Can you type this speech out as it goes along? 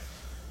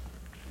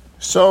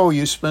So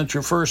you spent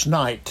your first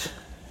night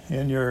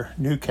in your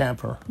new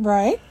camper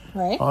Right.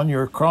 on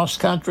your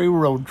cross-country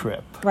road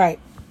trip. Right.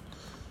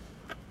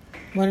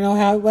 Want to know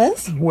how it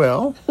was?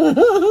 Well,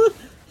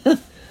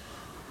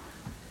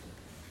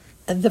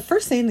 The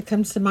first thing that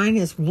comes to mind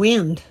is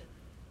wind.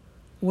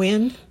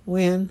 Wind.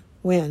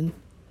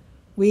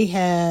 We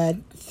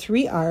had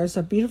 3 hours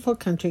of beautiful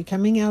country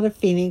coming out of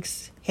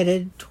Phoenix,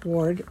 headed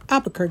toward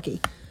Albuquerque.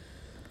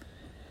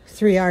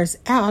 3 hours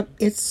out,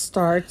 it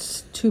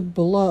starts to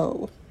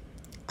blow.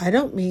 I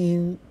don't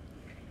mean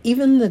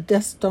even the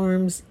dust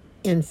storms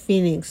in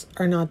Phoenix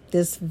are not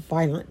this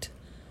violent.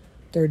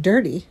 They're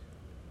dirty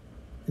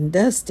and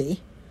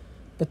dusty,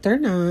 but they're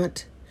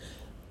not.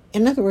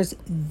 In other words,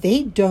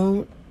 they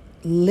don't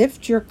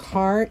lift your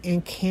car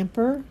and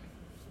camper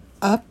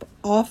up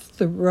off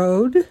the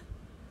road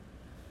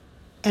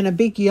and a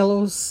big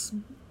yellow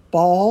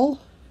ball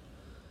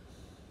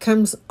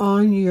comes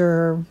on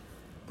your,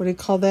 what do you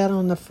call that,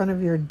 on the front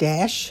of your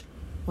dash,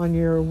 on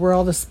your, where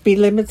all the speed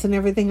limits and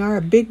everything are.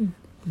 A big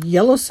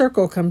yellow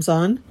circle comes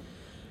on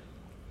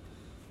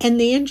and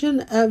the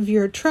engine of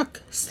your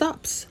truck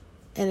stops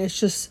and it's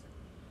just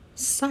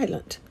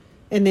silent.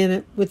 And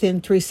then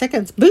within 3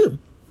 seconds, boom,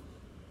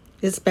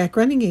 it's back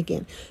running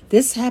again.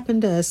 This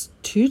happened to us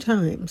 2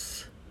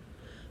 times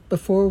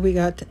before we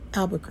got to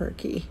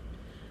Albuquerque.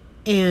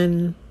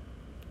 And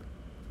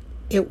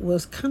it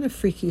was kind of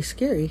freaky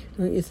scary,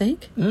 don't you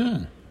think?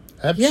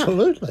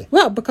 absolutely. Yeah.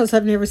 Well, because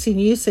I've never seen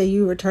you say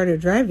you were tired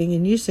of driving,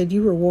 and you said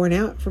you were worn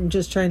out from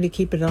just trying to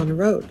keep it on the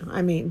road.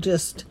 I mean,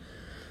 just,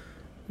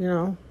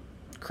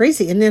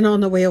 crazy. And then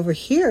on the way over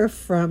here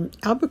from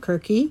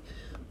Albuquerque,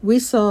 we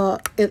saw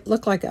it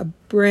looked like a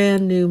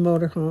brand new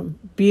motorhome.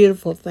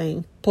 Beautiful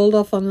thing. Pulled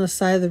off on the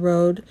side of the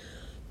road.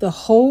 The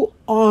whole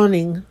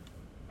awning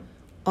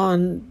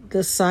on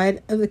the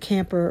side of the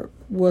camper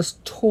was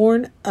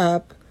torn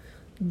up.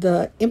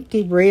 The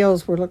empty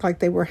rails looked like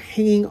they were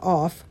hanging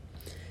off.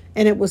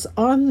 And it was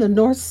on the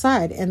north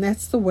side, and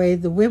that's the way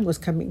the wind was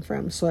coming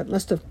from. So it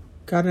must have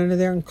got under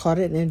there and caught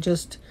it and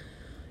just,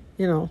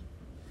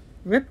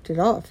 ripped it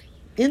off.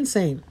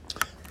 Insane.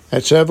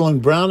 That's Evelyn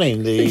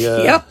Browning, the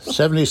Yep.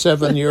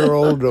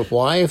 77-year-old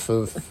wife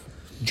of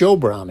Joe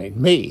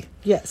Browning, me.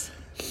 Yes.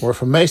 We're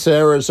from Mesa,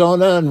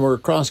 Arizona, and we're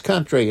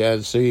cross-country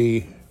as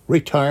the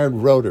retired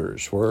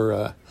roaders.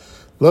 We're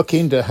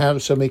looking to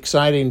have some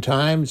exciting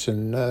times,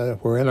 and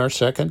we're in our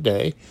second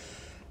day.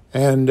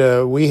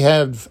 And we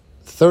have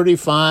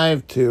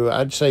 35 to,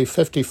 I'd say,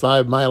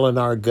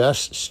 55-mile-an-hour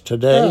gusts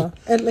today.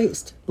 At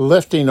least.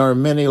 Lifting our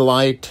mini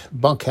light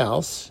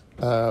bunkhouse,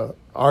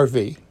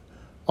 RV,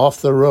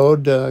 off the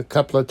road a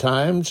couple of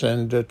times,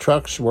 and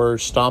trucks were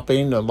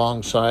stopping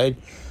alongside.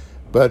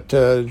 But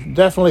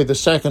definitely the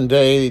second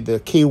day, the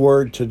key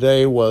word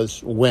today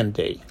was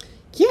windy.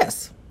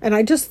 Yes. And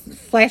I just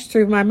flashed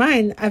through my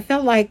mind, I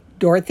felt like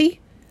Dorothy.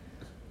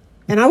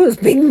 And I was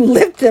being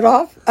lifted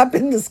off up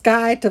in the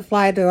sky to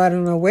fly to I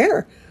don't know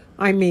where.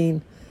 I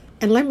mean,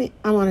 and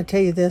I want to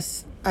tell you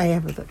this. I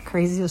have the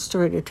craziest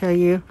story to tell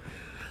you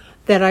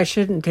that I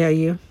shouldn't tell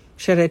you.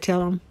 Should I tell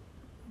them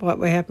what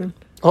would happen?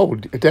 Oh,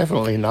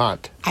 definitely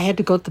not. I had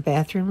to go to the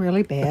bathroom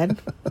really bad.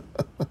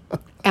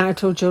 And I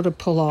told Joe to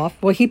pull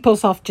off. Well, he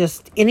pulls off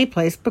just any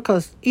place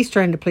because he's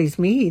trying to please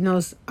me. He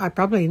knows I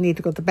probably need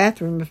to go to the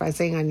bathroom if I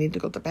say I need to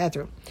go to the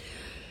bathroom.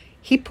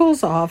 He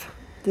pulls off.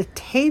 The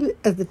tail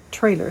of the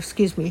trailer,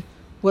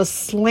 was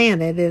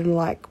slanted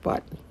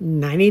at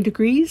 90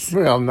 degrees?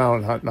 Well, no,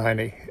 not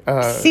 90.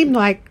 Seemed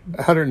like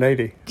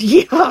 180.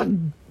 Yeah,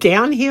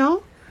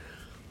 downhill.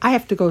 I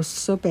have to go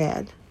so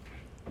bad.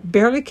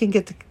 Barely can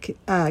get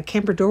the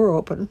camper door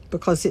open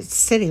because it's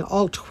sitting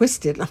all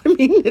twisted. I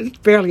mean, it's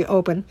barely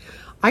open.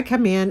 I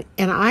come in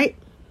and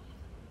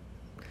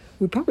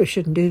we probably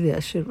shouldn't do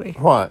this, should we?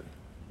 What?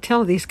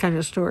 Tell these kind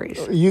of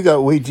stories. You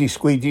got Ouija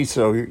squeegee,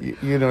 so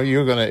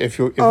you're gonna if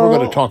we're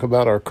gonna talk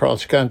about our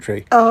cross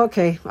country. Oh,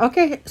 okay.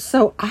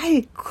 So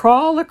I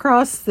crawl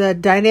across the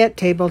dinette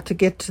table to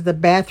get to the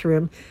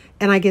bathroom,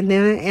 and I get in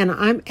and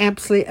I'm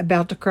absolutely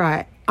about to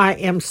cry. I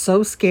am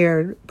so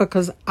scared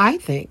because I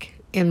think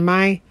in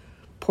my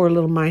poor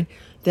little mind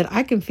that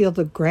I can feel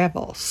the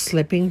gravel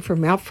slipping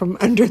out from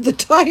under the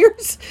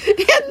tires,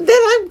 and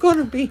then I'm going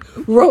to be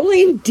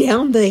rolling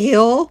down the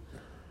hill.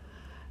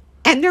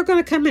 And they're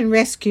going to come and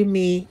rescue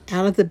me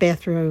out of the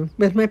bathroom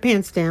with my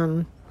pants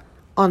down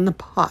on the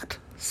pot,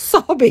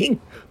 sobbing.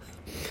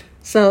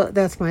 So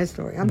that's my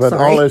story. I'm sorry.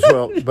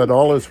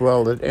 All is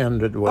well that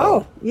ended well.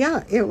 Oh,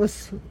 yeah. It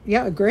was,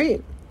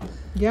 great.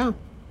 Yeah.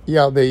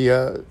 Yeah,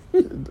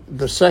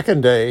 the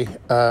second day,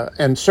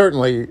 and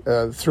certainly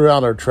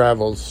throughout our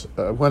travels,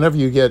 whenever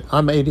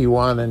I'm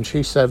 81 and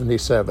she's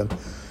 77,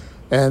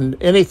 and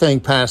anything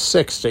past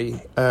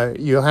 60,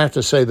 you'll have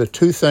to say the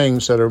 2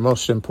 things that are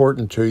most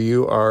important to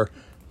you are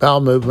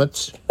bowel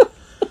movements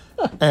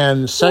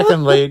And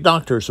secondly,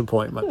 doctor's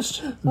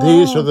appointments.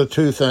 These are the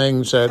two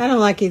things I that, don't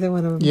like either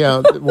one of them.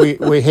 yeah,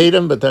 we hate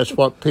them, but that's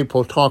what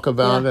people talk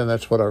about, Yeah. and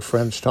that's what our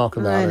friends talk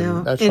about. I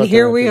know. That's And what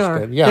here they're we are.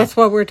 interested in. Yeah. That's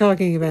what we're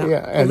talking about.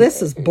 Yeah, Well, and-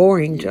 this is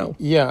boring, Joe.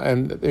 Yeah,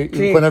 and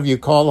whenever you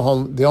call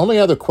home, the only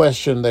other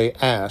question they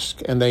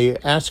ask, and they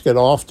ask it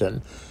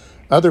often,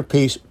 other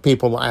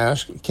people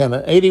ask, can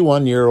an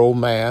 81-year-old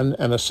man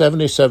and a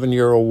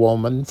 77-year-old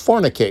woman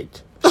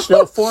fornicate?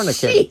 Still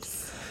fornicate? Jeez.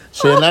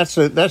 See, and that's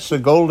the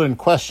golden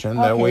question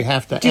that we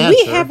have to Do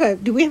answer.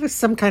 we have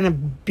some kind of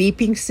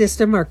beeping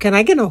system, or can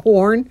I get a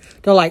horn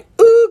to like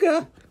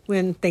ooga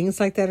when things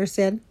like that are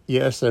said?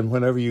 Yes, and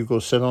whenever you go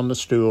sit on the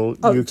stool,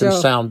 Oh, you can Joe.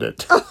 sound it.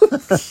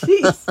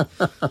 Jeez.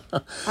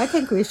 I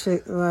think we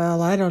should.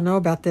 Well, I don't know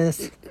about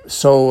this.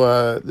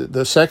 So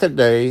the second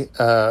day,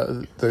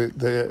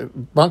 the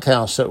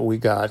bunkhouse that we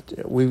got,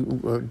 we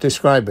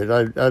describe it.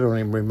 I don't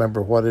even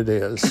remember what it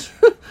is.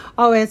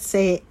 Oh, it's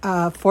a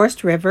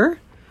Forest River,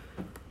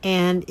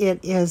 and it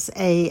is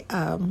a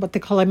what they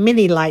call a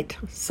mini light.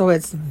 So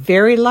it's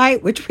very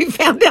light, which we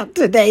found out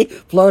today,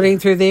 floating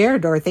through the air,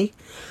 Dorothy.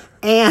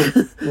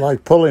 And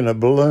Like pulling a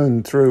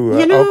balloon through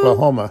You know-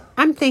 Oklahoma.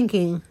 I'm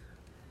thinking,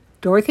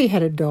 Dorothy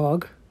had a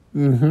dog.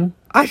 Mm-hmm.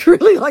 I'd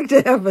really like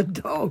to have a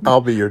dog.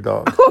 I'll be your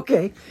dog.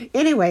 Okay.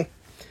 Anyway,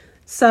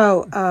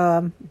 so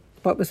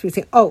what was we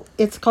saying? Oh,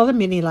 it's called a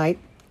mini light,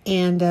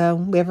 and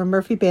we have a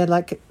Murphy bed.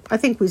 Like I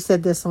think we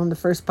said this on the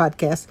first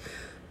podcast,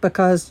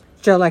 because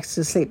Joe likes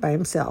to sleep by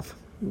himself.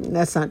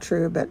 That's not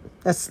true, but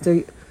that's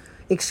the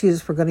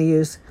excuse we're going to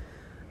use.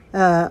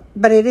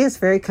 But it is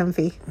very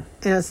comfy,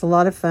 and it's a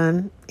lot of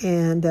fun,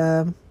 and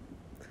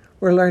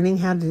we're learning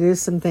how to do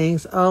some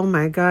things. Oh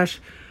my gosh.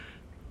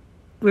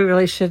 We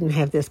really shouldn't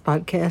have this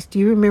podcast. Do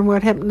you remember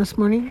what happened this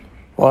morning?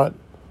 What?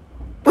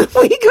 We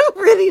got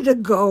ready to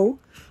go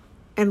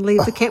and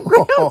leave the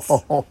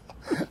campgrounds.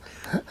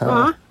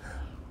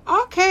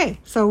 Okay,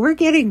 so we're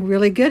getting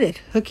really good at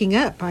hooking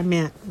up. I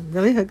meant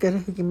really good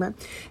at hooking up.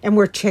 And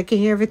we're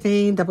checking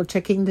everything, double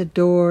checking the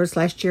doors.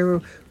 Last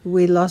year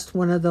we lost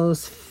one of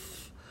those,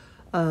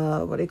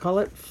 what do you call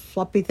it?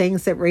 Floppy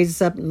things that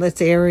raises up and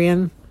lets air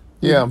in.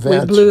 Yeah, We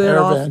vent, blew it air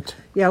off. vent.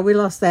 Yeah, we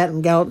lost that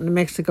in Gallatin, New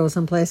Mexico,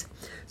 someplace.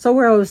 So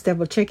we're always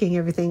double checking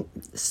everything.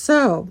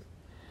 So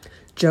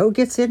Joe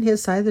gets in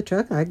his side of the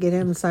truck. I get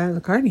in the side of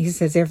the car, and he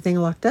says, everything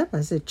locked up?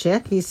 I said,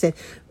 check. He said,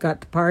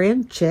 got the power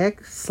in,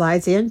 check.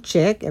 Slides in,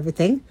 check.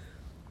 Everything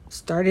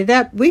started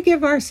up. We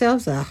give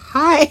ourselves a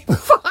high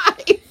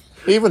five.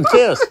 Even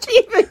kissed.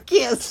 Even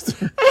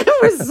kissed. And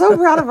we're so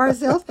proud of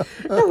ourselves.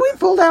 And we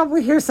pulled out,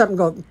 we hear something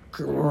go,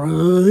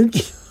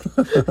 crunch.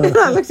 And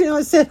I looked at him and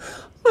I said,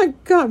 oh my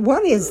God,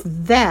 what is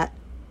that?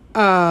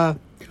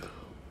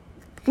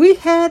 We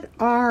had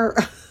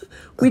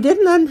we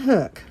didn't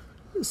unhook.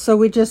 So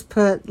we just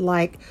put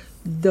like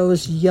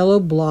those yellow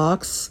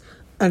blocks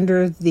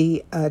under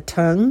the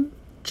tongue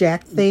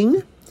jack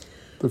thing.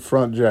 The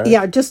front jack.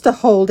 Yeah, just to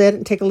hold it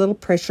and take a little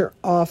pressure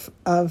off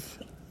of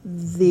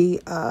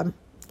the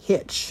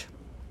hitch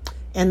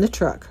and the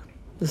truck.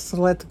 Just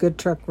to let the good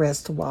truck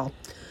rest a while.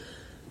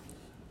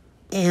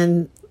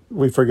 And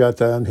We forgot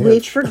to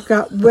unhitch. we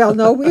forgot,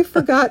 we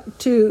forgot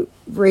to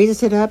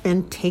raise it up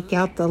and take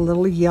out the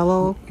little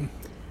yellow.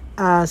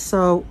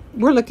 So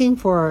we're looking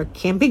for a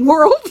Camping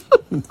World.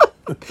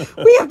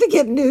 We have to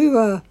get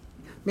new,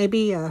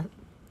 maybe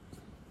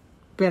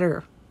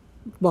better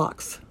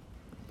blocks.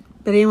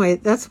 But anyway,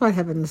 that's what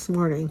happened this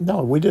morning.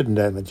 No, we didn't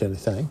damage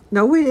anything.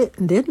 No, we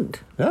didn't.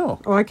 No.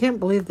 Oh, I can't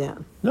believe that.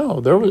 No,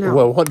 there was. No.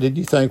 Well, what did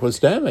you think was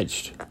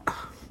damaged?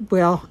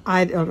 Well,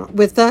 I don't know.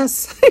 With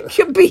us, it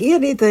could be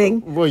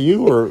anything. Well,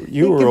 you were could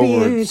be over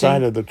anything. the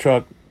side of the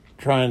truck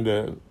trying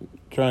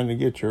to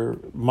get your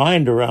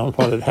mind around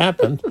what had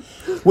happened.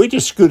 We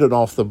just scooted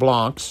off the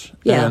blocks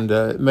Yeah.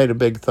 and made a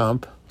big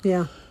thump.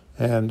 Yeah.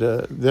 And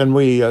then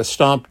we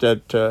stopped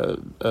at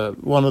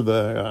one of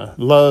the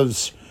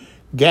Love's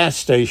gas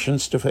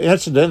stations.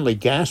 Incidentally,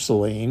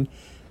 gasoline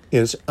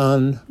is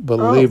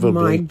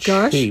unbelievably Oh my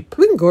gosh. cheap.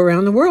 We can go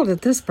around the world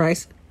at this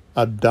price.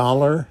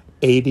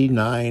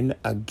 $1.89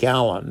 a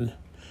gallon.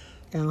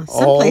 Yeah, some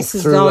All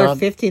places throughout-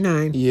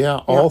 $1.59. Yeah,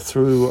 all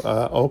through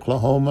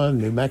Oklahoma,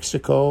 New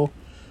Mexico,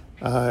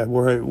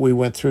 where we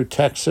went through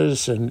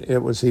Texas, and it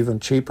was even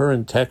cheaper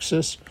in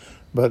Texas.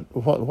 But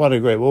what a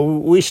great! Well,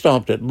 we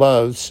stopped at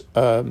Love's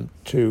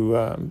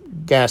to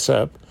gas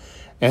up,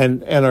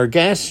 and our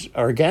gas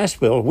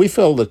bill. We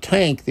filled the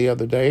tank the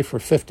other day for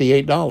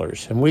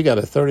 $58, and we got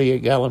a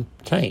 38-gallon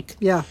tank.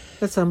 Yeah,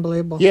 that's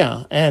unbelievable.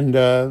 Yeah, and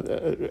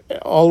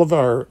all of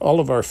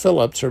our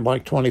fill-ups are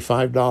like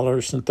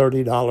 $25 and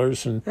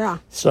 $30 and Yeah.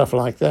 stuff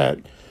like that.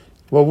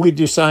 Well, we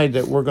decide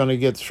that we're going to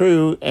get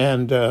through,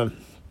 and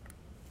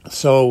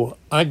so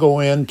I go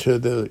into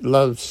the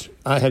Love's.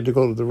 I had to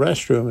go to the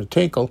restroom and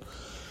tinkle,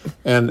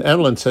 and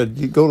Evelyn said,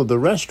 "You go to the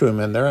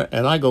restroom in there,"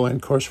 and I go in.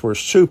 Of course, we're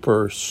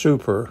super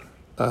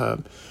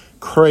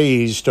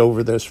crazed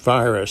over this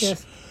virus.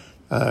 Yes.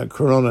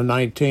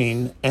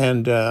 Corona-19,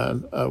 and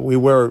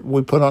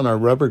we put on our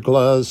rubber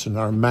gloves and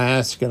our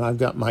mask, and I've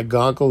got my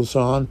goggles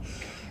on,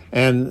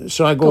 And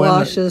so I go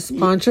Galoshes,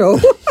 poncho.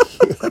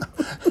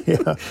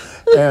 yeah,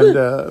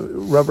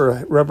 and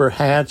rubber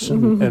hats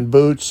and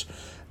boots.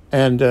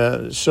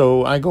 And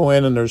so I go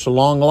in, and there's a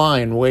long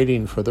line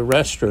waiting for the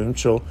restroom.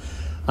 So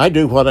I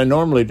do what I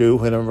normally do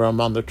whenever I'm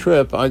on the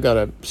trip. I got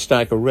a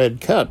stack of red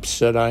cups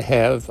that I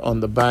have on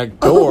the back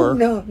door.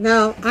 Oh,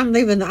 no, I'm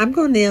leaving. I'm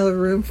going to the other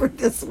room for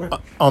this one.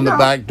 On the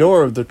back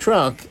door of the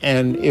truck.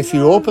 And if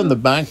you open the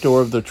back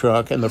door of the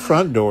truck and the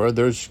front door,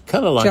 there's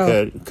kind of like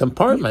Joe, a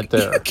compartment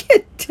there. You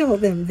can't tell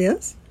them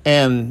this.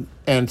 And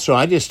so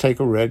I just take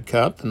a red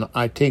cup, and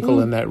I tinkle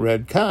in that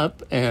red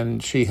cup,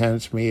 and she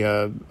hands me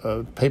a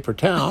paper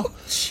towel. Oh,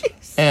 jeez.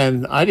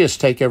 And I just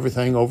take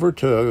everything over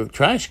to a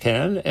trash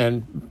can,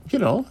 and,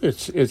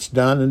 it's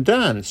done and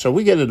done. So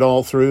we get it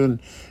all through,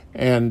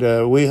 and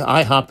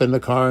I hop in the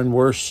car, and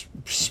we're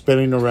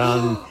spinning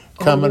around,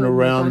 coming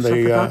around I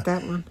forgot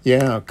that one.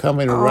 Yeah,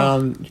 coming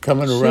around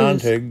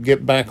to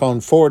get back on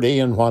 40,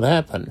 and what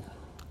happened?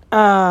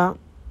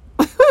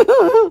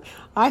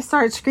 I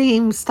start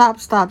screaming, stop,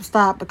 stop,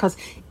 stop, because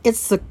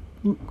it's the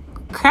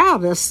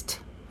crowdest.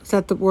 Is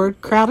that the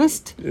word,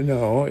 crowdest?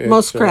 No.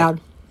 Most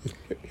crowd.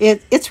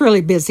 It's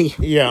really busy.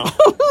 Yeah.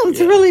 It's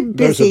really busy.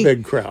 There's a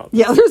big crowd.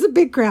 Yeah, there's a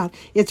big crowd.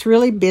 It's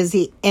really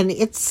busy, and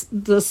it's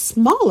the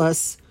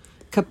smallest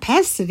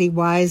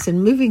capacity-wise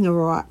and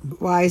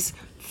moving-wise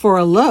for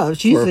a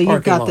Love's. Usually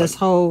you've got this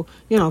whole,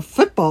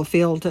 football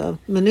field to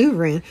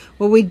maneuver in.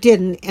 Well, we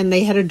didn't, and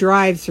they had a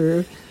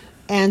drive-through.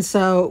 And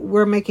so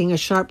we're making a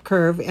sharp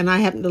curve, and I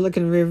happen to look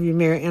in the rearview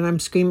mirror, and I'm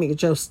screaming at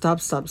Joe, stop,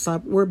 stop,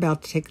 stop. We're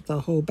about to take the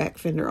whole back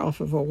fender off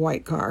of a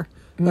white car,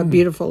 a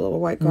beautiful little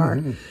white car.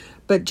 Mm-hmm.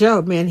 But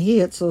Joe, man, he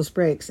hits those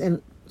brakes,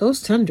 and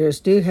those Tundras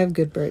do have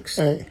good brakes.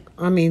 Hey.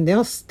 I mean,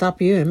 they'll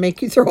stop you and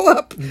make you throw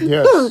up.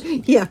 Yes.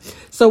 Yeah.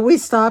 So we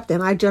stopped,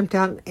 and I jumped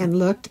out and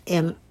looked,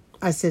 and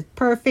I said,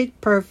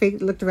 perfect,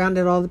 perfect. Looked around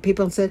at all the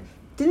people and said,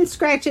 didn't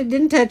scratch it,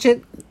 didn't touch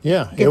it.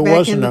 Yeah, Get it back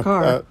wasn't in the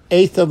car. an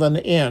eighth of an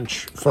inch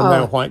from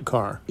that white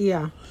car.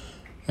 Yeah.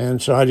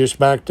 And so I just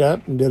backed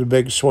up and did a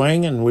big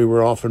swing, and we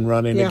were off and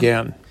running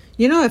again.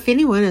 If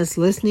anyone is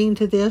listening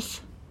to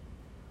this,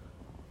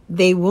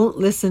 they won't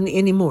listen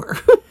anymore.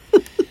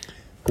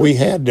 We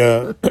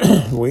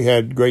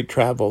had great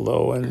travel,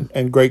 though,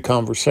 and great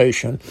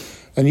conversation.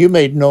 And you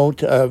made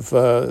note of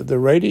the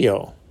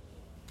radio.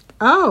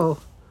 Oh.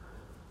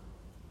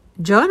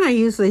 Joe and I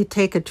usually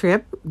take a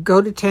trip,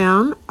 go to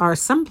town or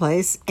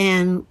someplace,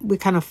 and we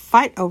kind of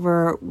fight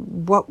over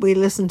what we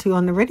listen to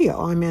on the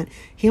radio. I mean,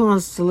 he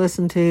wants to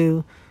listen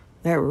to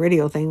that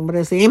radio thing, but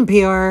it's the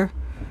NPR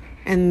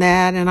and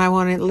that, and I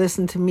want to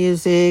listen to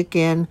music.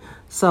 And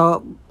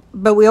so,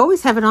 but we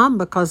always have it on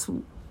because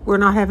we're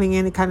not having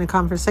any kind of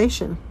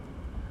conversation.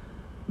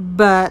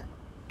 But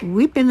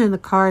we've been in the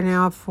car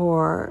now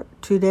for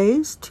 2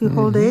 days, two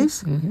whole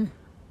days,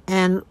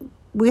 and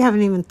we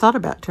haven't even thought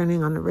about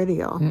turning on the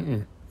radio.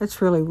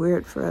 That's really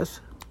weird for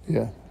us.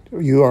 Yeah.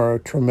 You are a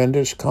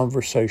tremendous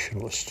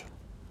conversationalist.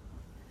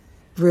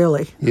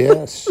 Really?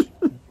 Yes.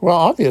 Well,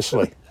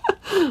 obviously.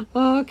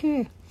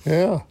 Okay.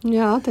 Yeah.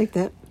 Yeah, I'll take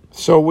that.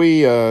 So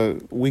we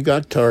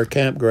got to our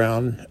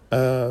campground.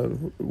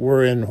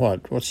 We're in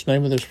what's the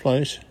name of this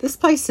place? This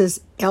place is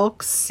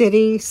Elk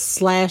City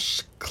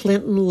 /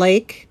 Clinton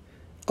Lake,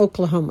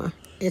 Oklahoma.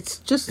 It's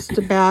just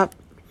about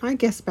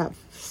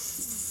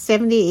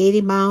 70,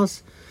 80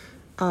 miles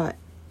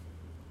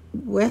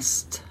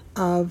west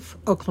of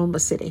Oklahoma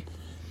City.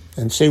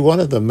 And see, one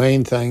of the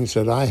main things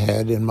that I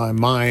had in my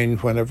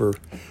mind whenever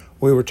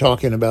we were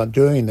talking about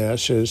doing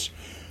this is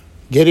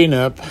getting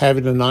up,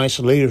 having a nice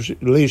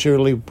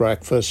leisurely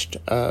breakfast,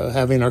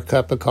 having our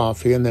cup of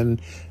coffee, and then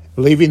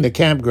leaving the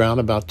campground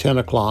about 10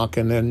 o'clock,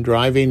 and then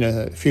driving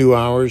a few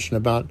hours, and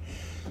about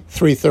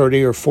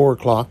 3:30 or 4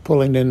 o'clock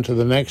pulling into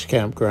the next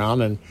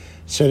campground and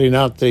setting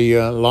out the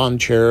lawn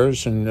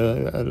chairs and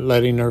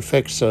letting her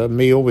fix a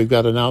meal. We've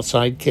got an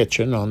outside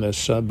kitchen on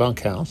this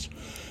bunkhouse.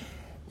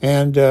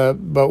 And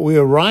but we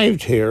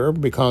arrived here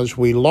because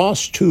we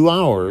lost 2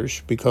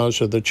 hours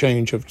because of the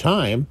change of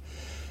time,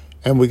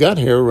 and we got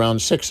here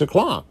around 6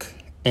 o'clock.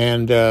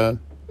 And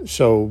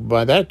so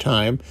by that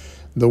time,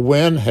 the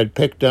wind had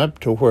picked up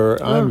to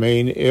where I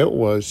mean it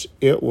was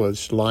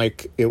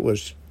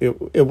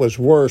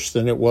worse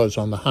than it was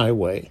on the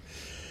highway.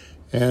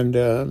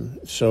 And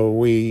so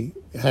we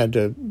had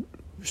to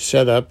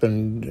set up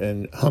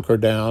and hunker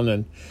down,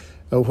 and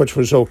which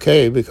was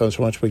okay because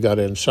once we got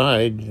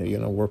inside,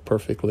 we're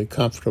perfectly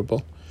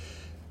comfortable.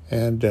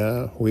 And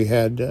we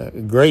had a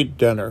great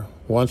dinner.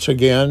 Once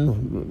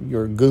again,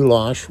 your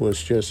goulash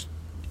was just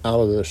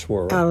out of this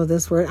world. Out of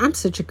this world. I'm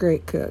such a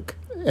great cook.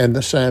 And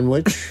the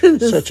sandwich,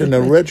 such an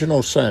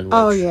original sandwich.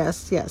 Oh,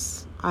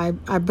 yes. I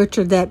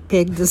butchered that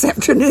pig this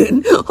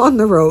afternoon on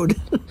the road.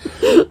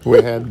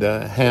 We had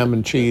ham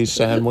and cheese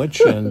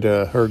sandwich and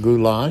her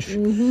goulash.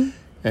 Mm-hmm.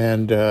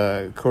 And,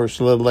 of course,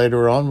 a little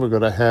later on, we're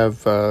going to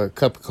have a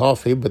cup of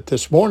coffee. But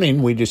this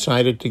morning, we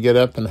decided to get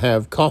up and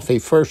have coffee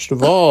first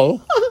of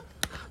all.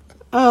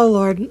 Oh,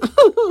 Lord.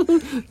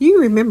 You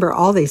remember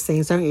all these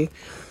things, don't you?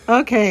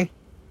 Okay.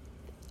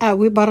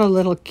 We bought a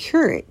little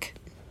Keurig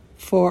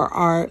for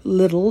our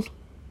little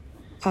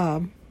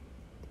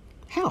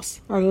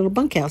house, our little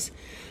bunkhouse,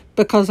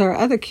 because our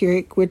other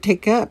Keurig would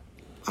take up,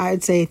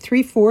 I'd say,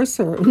 3/4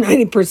 or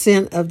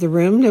 90% of the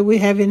room that we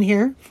have in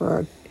here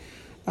for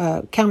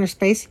our counter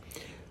space.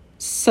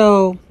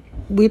 So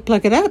we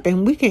plug it up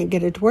and we can't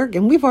get it to work.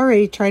 And we've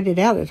already tried it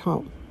out at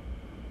home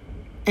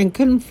and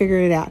couldn't figure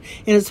it out.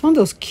 And it's one of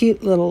those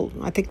cute little,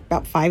 I think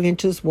about 5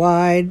 inches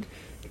wide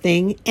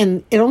thing.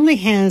 And it only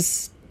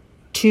has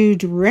 2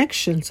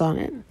 directions on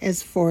it,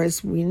 as far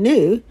as we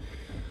knew.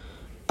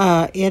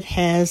 It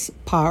has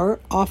power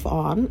off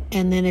on,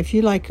 and then if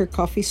you like your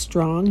coffee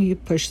strong, you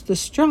push the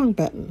strong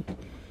button.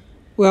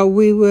 Well,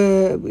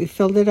 we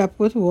filled it up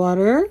with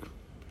water,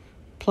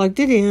 plugged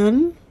it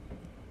in,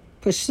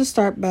 pushed the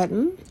start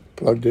button.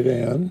 Plugged it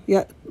in.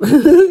 Yeah.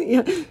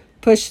 Yeah.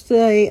 Pushed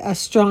the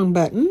strong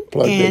button.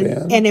 Plugged it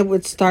in. And it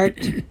would start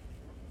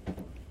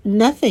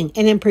nothing.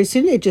 And then pretty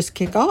soon it'd just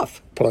kick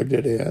off. Plugged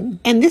it in.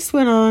 And this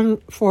went on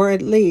for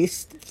at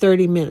least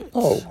 30 minutes.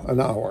 Oh, an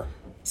hour.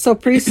 So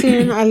pretty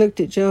soon I looked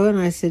at Joe and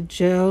I said,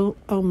 Joe,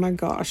 oh my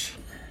gosh.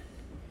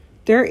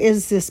 There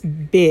is this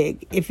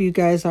big, if you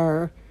guys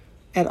are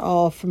at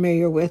all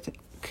familiar with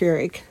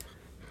Keurig,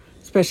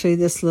 especially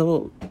this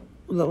little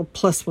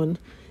plus one,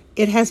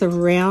 it has a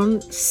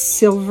round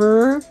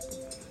silver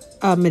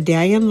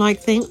medallion-like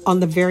thing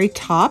on the very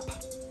top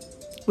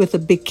with a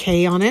big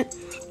K on it.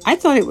 I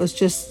thought it was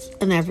just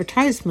an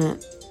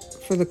advertisement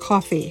for the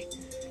coffee.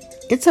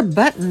 It's a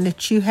button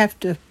that you have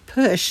to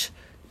push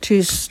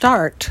to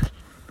start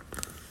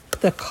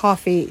the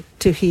coffee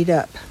to heat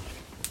up.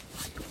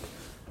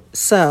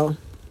 So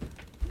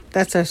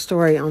that's our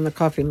story on the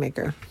coffee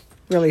maker.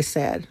 Really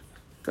sad.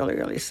 Really,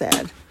 really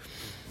sad.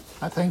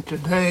 I think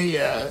today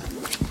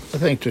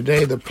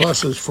the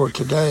pluses for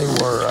today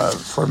were,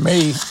 for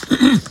me,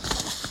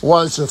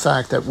 was the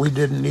fact that we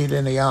didn't need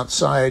any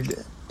outside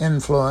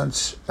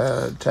influence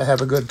to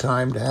have a good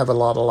time, to have a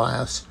lot of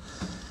laughs,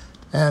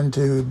 and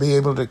to be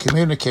able to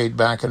communicate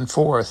back and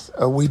forth.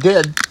 We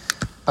did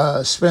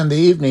spend the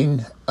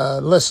evening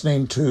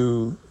listening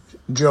to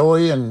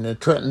Joey and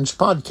Trenton's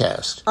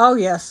podcast. Oh,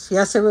 yes.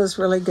 Yes, it was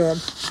really good.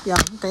 Yeah,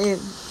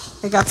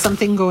 they got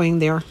something going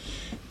there.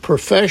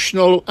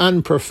 Professional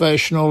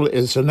Unprofessional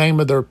is the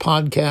name of their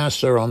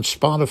podcast. They're on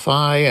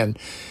Spotify and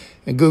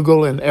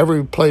Google and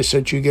every place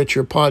that you get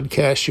your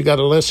podcast. You got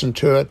to listen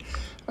to it.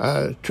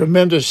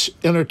 Tremendous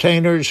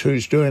entertainers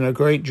who's doing a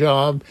great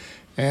job.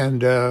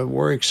 And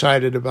we're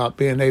excited about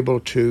being able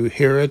to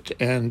hear it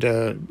and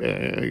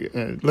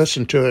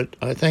listen to it.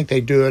 I think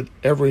they do it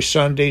every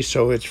Sunday,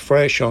 so it's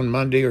fresh on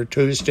Monday or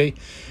Tuesday.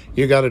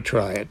 You got to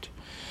try it.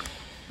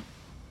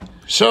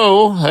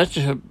 So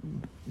that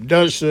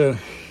does the...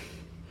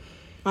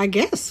 I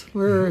guess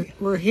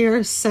we're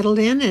here settled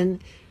in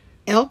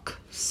Elk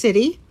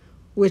City,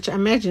 which I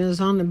imagine is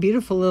on a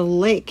beautiful little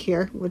lake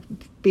here. Would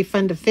be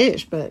fun to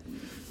fish, but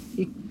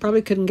you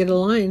probably couldn't get a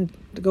line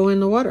to go in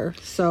the water.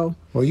 So,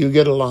 well, you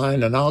get a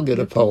line and I'll get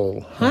a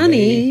pole,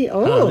 honey.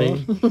 Oh,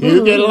 honey.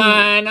 You get a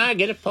line, I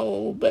get a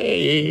pole,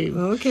 babe.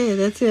 Okay,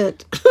 that's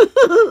it.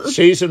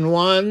 Season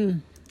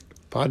 1,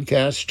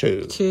 podcast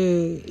 2.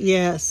 2,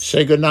 yes.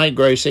 Say good night,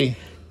 Gracie.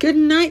 Good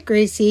night,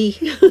 Gracie.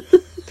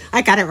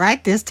 I got it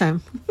right this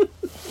time.